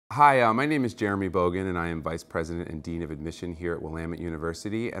Hi, my name is Jeremy Bogan, and I am Vice President and Dean of Admission here at Willamette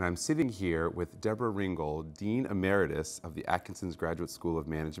University, and I'm sitting here with Debra Ringold, Dean Emeritus of the Atkinson's Graduate School of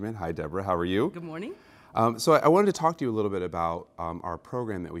Management. Hi, Debra. How are you? Good morning. So I wanted to talk to you a little bit about our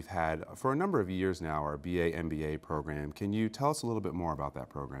program that we've had for a number of years now, our BA-MBA program. Can you tell us a little bit more about that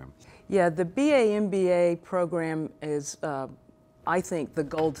program? Yeah, the BA-MBA program is, I think, the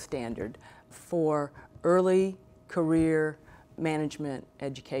gold standard for early career management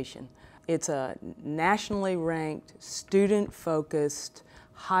education. It's a nationally ranked, student-focused,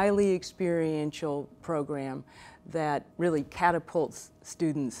 highly experiential program that really catapults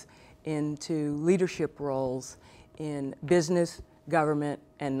students into leadership roles in business, government,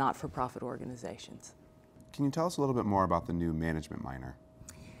 and not-for-profit organizations. Can you tell us a little bit more about the new management minor?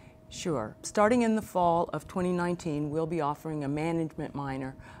 Sure. Starting in the fall of 2019, we'll be offering a management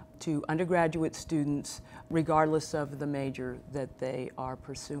minor to undergraduate students regardless of the major that they are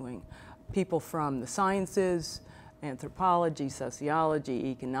pursuing. People from the sciences, anthropology, sociology,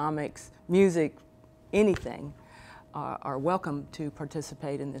 economics, music, anything are welcome to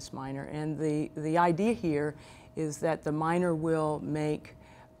participate in this minor. And the idea here is that the minor will make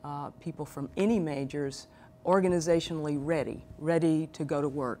people from any majors organizationally ready to go to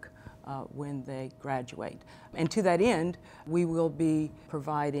work when they graduate. And to that end, we will be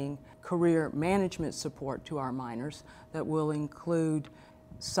providing career management support to our minors that will include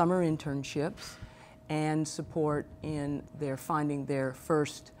summer internships and support in their finding their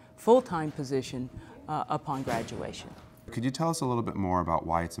first full-time position upon graduation. Could you tell us a little bit more about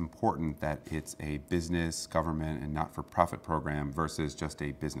why it's important that it's a business, government, and not-for-profit program versus just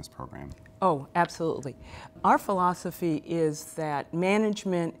a business program? Oh, absolutely. Our philosophy is that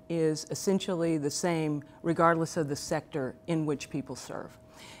management is essentially the same regardless of the sector in which people serve.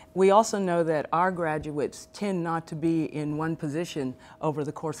 We also know that our graduates tend not to be in one position over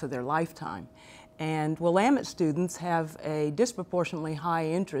the course of their lifetime. And Willamette students have a disproportionately high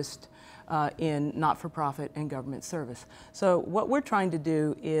interest in not-for-profit and government service. So what we're trying to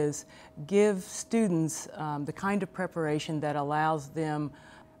do is give students the kind of preparation that allows them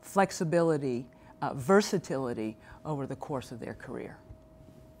flexibility, versatility over the course of their career.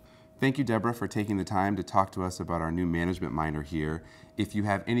 Thank you, Debra, for taking the time to talk to us about our new management minor here. If you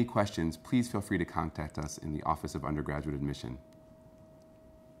have any questions, please feel free to contact us in the Office of Undergraduate Admission.